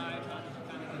first arrived, how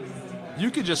did you kind of...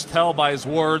 You could just tell by his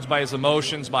words, by his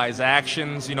emotions, by his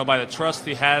actions, by the trust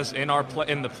he has in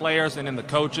the players and in the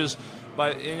coaches.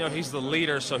 But he's the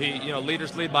leader, so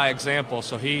leaders lead by example.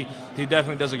 So he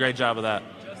definitely does a great job of that.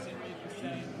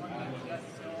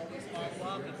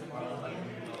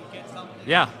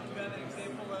 Yeah.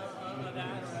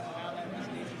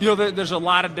 There's a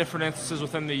lot of different instances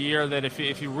within the year that if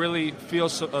he really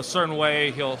feels a certain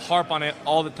way, he'll harp on it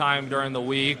all the time during the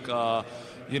week. I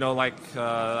don't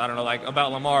know, like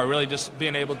about Lamar, really just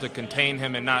being able to contain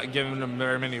him and not giving him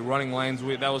very many running lanes.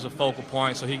 That was a focal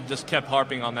point, so he just kept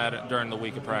harping on that during the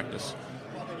week of practice.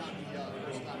 Probably not the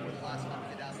first time or the last time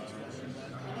we did ask this question,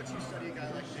 but how much you study a guy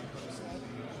like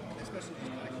Kelce, especially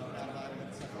just kind of coming out of Iowa,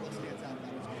 and what stands out about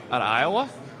his game? Out of Iowa?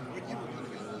 When you were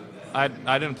coming out of Iowa.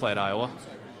 I didn't play at Iowa.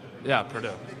 Yeah, Purdue.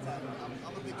 I'm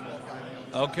a Big 12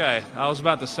 guy. Okay, I was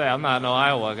about to say I'm not no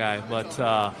Iowa guy, but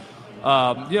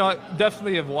I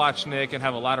definitely have watched Nick and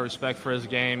have a lot of respect for his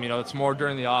game. It's more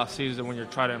during the off season when you're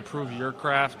trying to improve your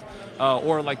craft,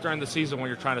 or like during the season when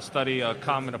you're trying to study a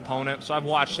common opponent. So I've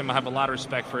watched him. I have a lot of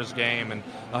respect for his game, and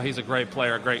he's a great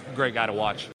player, a great guy to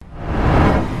watch.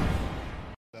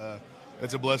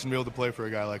 It's a blessing to be able to play for a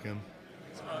guy like him.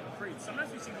 Reid,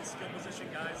 sometimes we see these skill position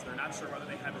guys, they're not sure whether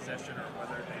they have possession or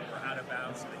whether they are out of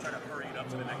bounds, so they try to hurry it up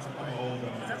to the next play.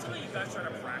 Is that something you guys try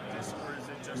to practice, or is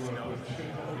it just,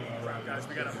 crowd guys,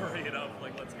 we got to hurry it up,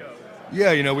 let's go?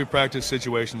 Yeah, we practice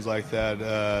situations like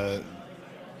that.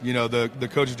 the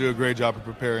coaches do a great job of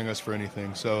preparing us for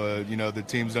anything. So, the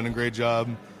team's done a great job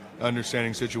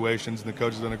understanding situations, and the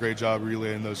coach has done a great job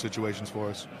relaying those situations for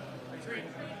us.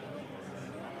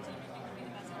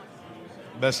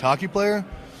 Best hockey player?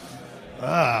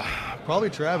 Probably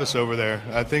Travis over there.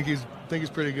 I think he's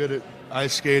pretty good at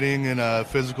ice skating and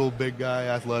physical, big guy,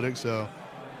 athletic. So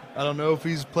I don't know if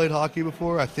he's played hockey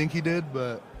before. I think he did,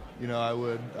 but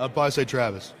I'd probably say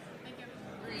Travis.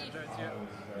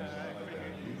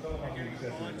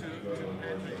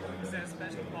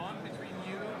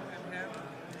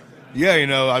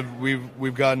 Yeah,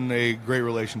 we've gotten a great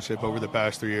relationship over the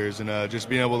past 3 years, and just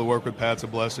being able to work with Pat's a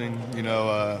blessing.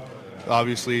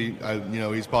 Obviously,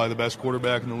 he's probably the best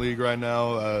quarterback in the league right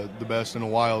now, the best in a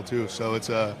while too. So it's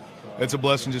a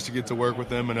blessing just to get to work with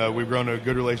him, and we've grown a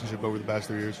good relationship over the past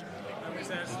 3 years. Is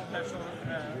there a special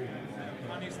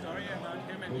funny story about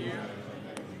him and you?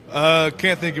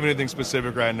 Can't think of anything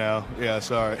specific right now. Yeah,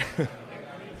 sorry.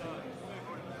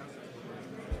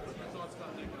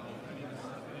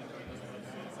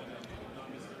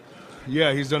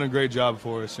 Yeah, he's done a great job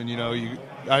for us, and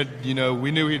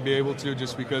we knew he'd be able to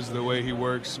just because of the way he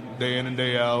works day in and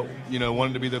day out.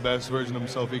 Wanted to be the best version of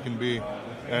himself he can be,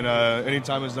 and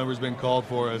anytime his number's been called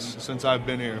for us since I've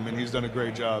been here, he's done a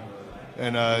great job,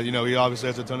 and he obviously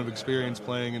has a ton of experience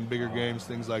playing in bigger games,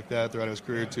 things like that throughout his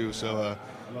career too. So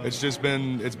it's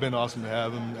been awesome to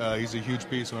have him. He's a huge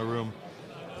piece in our room.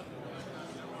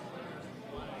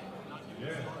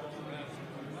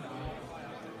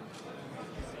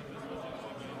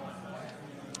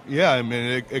 Yeah,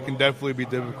 it can definitely be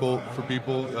difficult for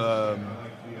people,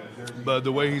 but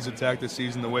the way he's attacked this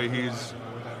season, the way he's,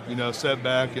 set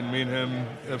back, and me and him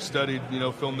have studied,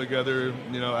 film together,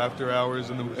 after hours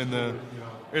in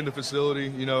the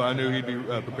facility. I knew he'd be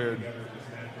prepared.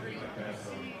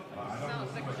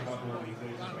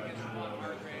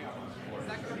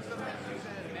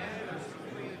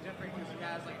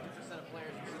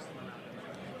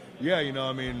 Yeah,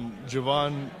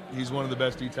 Javon, he's one of the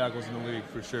best D tackles in the league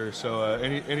for sure. So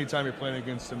anytime you're playing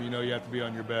against him, you have to be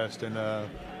on your best, and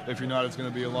if you're not, it's going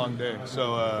to be a long day.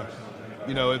 So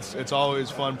it's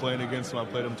always fun playing against him. I've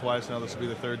played him twice now. This will be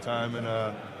the third time, and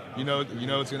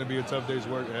it's going to be a tough day's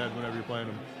work ahead whenever you're playing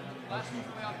him. Last few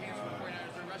playoff games for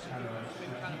 49ers, the rushing has been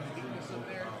kind of a weakness up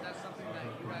there. Is that something that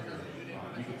you guys are doing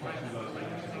as a plan? Feel like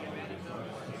you're taking advantage of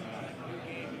new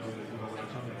game?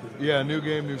 Yeah, new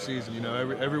game, new season.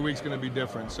 Every week's going to be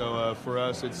different. So for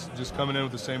us, it's just coming in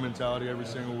with the same mentality every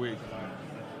single week.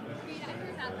 Reid, I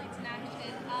heard athletes in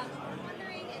action. I'm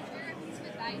wondering, is there a piece of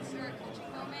advice or a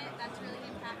coaching moment that's really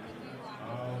impacted you on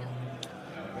the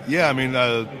field? Yeah,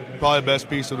 probably the best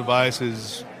piece of advice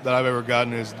that I've ever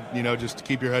gotten is, just to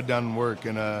keep your head down and work.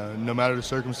 And no matter the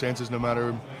circumstances, no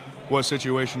matter what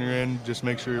situation you're in, just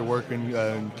make sure you're working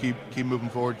and keep moving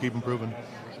forward, keep improving.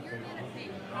 And you're a man of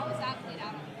faith. How has that played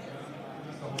out on the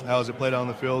field? How has it played out on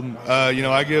the field?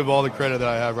 I give all the credit that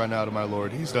I have right now to my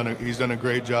Lord. He's done a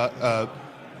great job.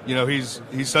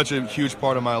 He's such a huge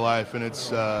part of my life, and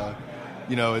it's a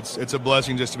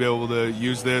blessing just to be able to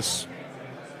use this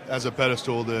as a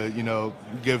pedestal to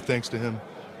give thanks to him.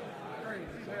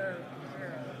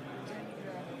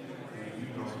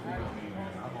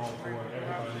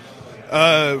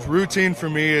 Routine for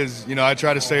me is, I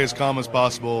try to stay as calm as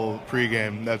possible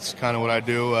pregame. That's kind of what I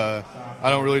do. I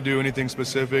don't really do anything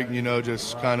specific,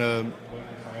 just kind of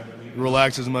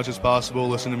relax as much as possible,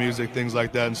 listen to music, things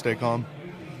like that, and stay calm.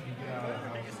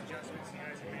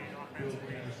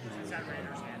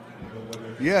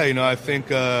 Yeah, I think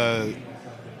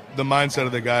the mindset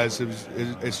of the guys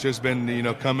it's just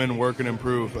been, come in, work, and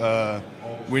improve.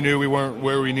 We knew we weren't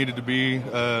where we needed to be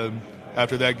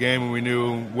after that game, and we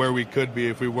knew where we could be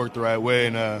if we worked the right way.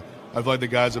 And I feel like the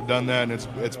guys have done that, and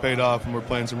it's paid off, and we're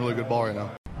playing some really good ball right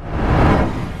now.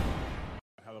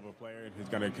 A hell of a player, and he's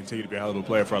going to continue to be a hell of a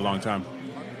player for a long time.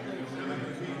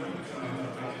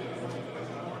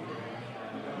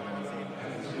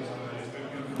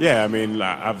 Yeah,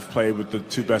 I've played with the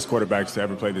two best quarterbacks to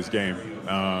ever play this game,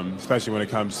 especially when it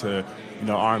comes to,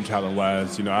 arm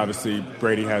talent-wise. Obviously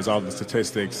Brady has all the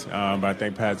statistics, but I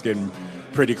think Pat's getting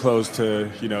pretty close to,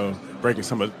 breaking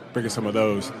some of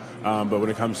those. But when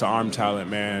it comes to arm talent,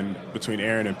 man, between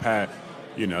Aaron and Pat,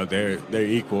 they're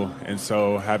equal. And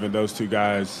so having those two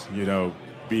guys,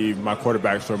 be my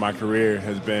quarterbacks for my career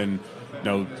has been,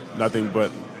 nothing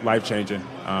but life-changing.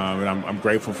 And I'm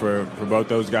grateful for both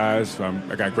those guys.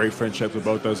 I got great friendships with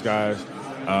both those guys.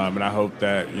 And I hope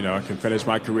that, I can finish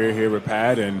my career here with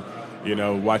Pat and,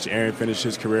 watch Aaron finish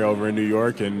his career over in New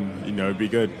York and, it'd be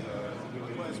good.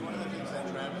 One of the things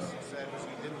that Travis said was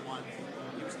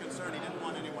he was concerned he didn't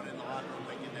want anyone in the locker room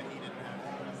thinking that he didn't have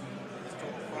his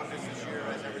total Marquez this year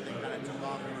as everything kind of took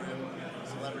off for him,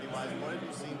 celebrity-wise. What have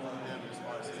you seen from him as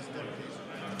far as his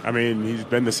dedication? I mean, he's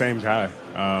been the same guy.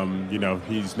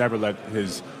 He's never let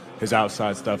his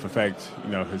outside stuff affect,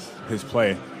 his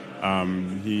play.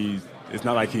 It's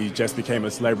not like he just became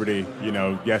a celebrity,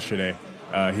 yesterday.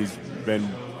 He's been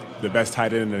the best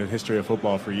tight end in the history of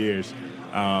football for years.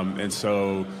 And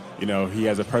so, he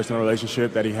has a personal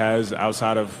relationship that he has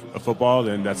outside of football,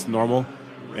 and that's normal,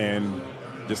 and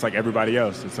just like everybody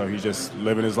else. And so he's just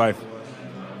living his life.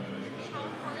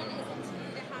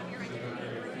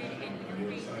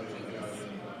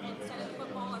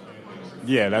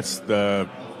 Yeah,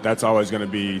 that's always going to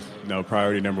be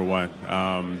priority number one.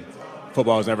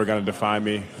 Football is never going to define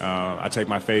me. I take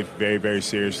my faith very, very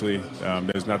seriously.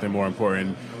 There's nothing more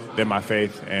important than my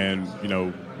faith and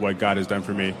what God has done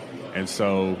for me. And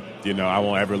so I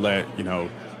won't ever let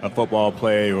a football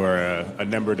play or a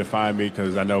number define me,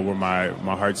 because I know where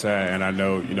my heart's at, and I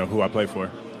know who I play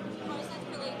for.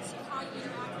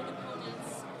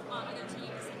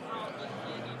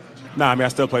 No, I mean, I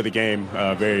still play the game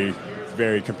very,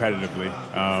 very competitively.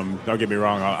 Don't get me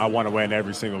wrong. I want to win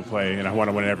every single play, and I want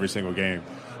to win every single game.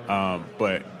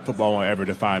 But football won't ever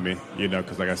define me,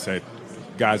 because like I said,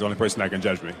 God's the only person that can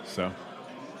judge me. So.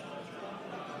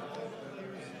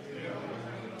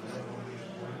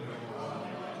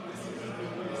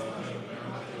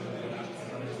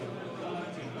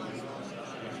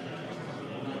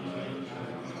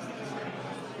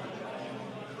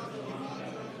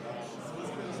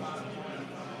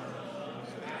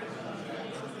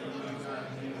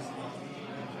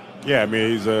 Yeah, I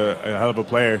mean, he's a hell of a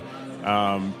player.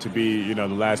 To be, the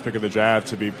last pick of the draft,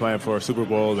 to be playing for a Super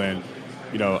Bowl and,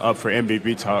 up for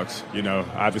MVP talks.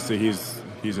 Obviously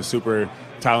he's a super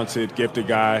talented, gifted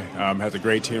guy, has a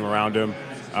great team around him.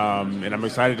 And I'm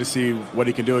excited to see what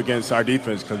he can do against our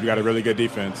defense, because we got a really good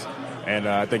defense. And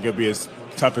I think it'll be his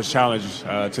toughest challenge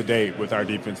to date with our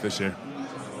defense this year.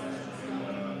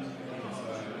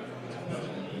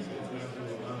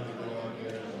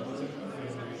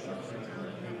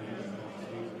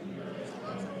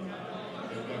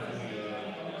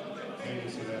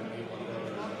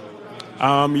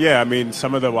 Yeah, I mean,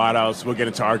 some of the wideouts, we'll get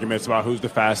into arguments about who's the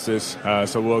fastest.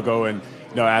 So we'll go and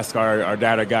ask our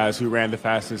data guys who ran the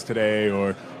fastest today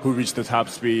or who reached the top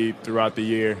speed throughout the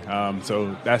year.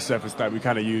 So that stuff is that we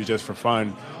kind of use just for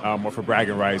fun or for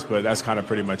bragging rights, but that's kind of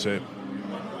pretty much it.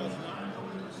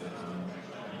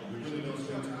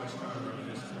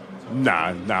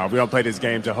 Nah, we don't play this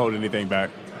game to hold anything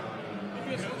back.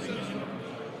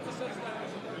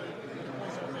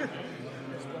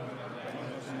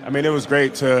 I mean, it was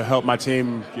great to help my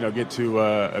team, get to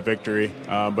a victory,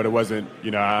 but it wasn't,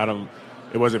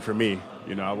 it wasn't for me.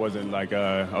 I wasn't like,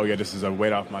 oh yeah, this is a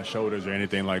weight off my shoulders or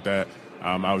anything like that.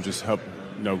 I was just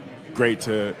great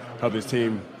to help this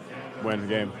team win the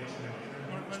game.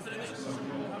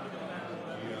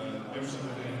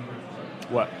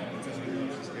 What?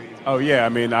 Oh yeah, I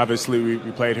mean, obviously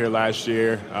we played here last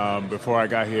year. Before I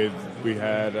got here, they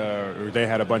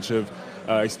had a bunch of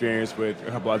experience with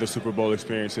a couple other Super Bowl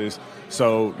experiences.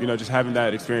 So, just having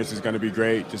that experience is going to be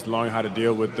great. Just learning how to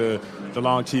deal with the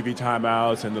long TV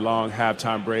timeouts and the long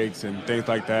halftime breaks and things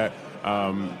like that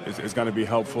is going to be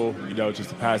helpful, just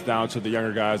to pass down to the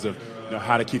younger guys of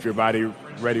how to keep your body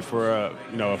ready for a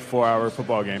 4-hour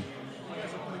football game.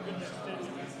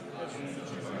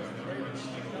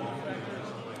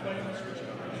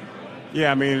 Yeah,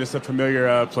 I mean, it's a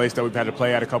familiar place that we've had to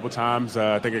play at a couple times.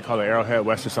 I think they call it Arrowhead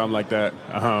West or something like that.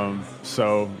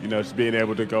 So, just being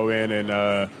able to go in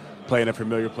and play in a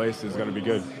familiar place is going to be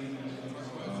good.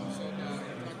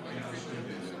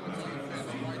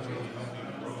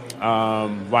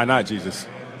 Why not, Jesus?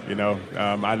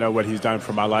 I know what he's done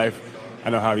for my life. I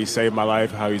know how he saved my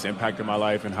life, how he's impacted my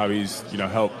life, and how he's,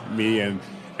 helped me and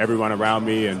everyone around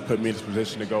me and put me in this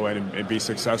position to go in and be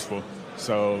successful.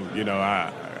 So,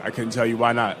 I couldn't tell you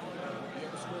why not.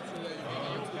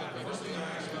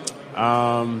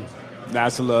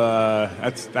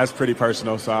 That's pretty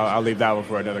personal, so I'll leave that one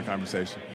for another conversation.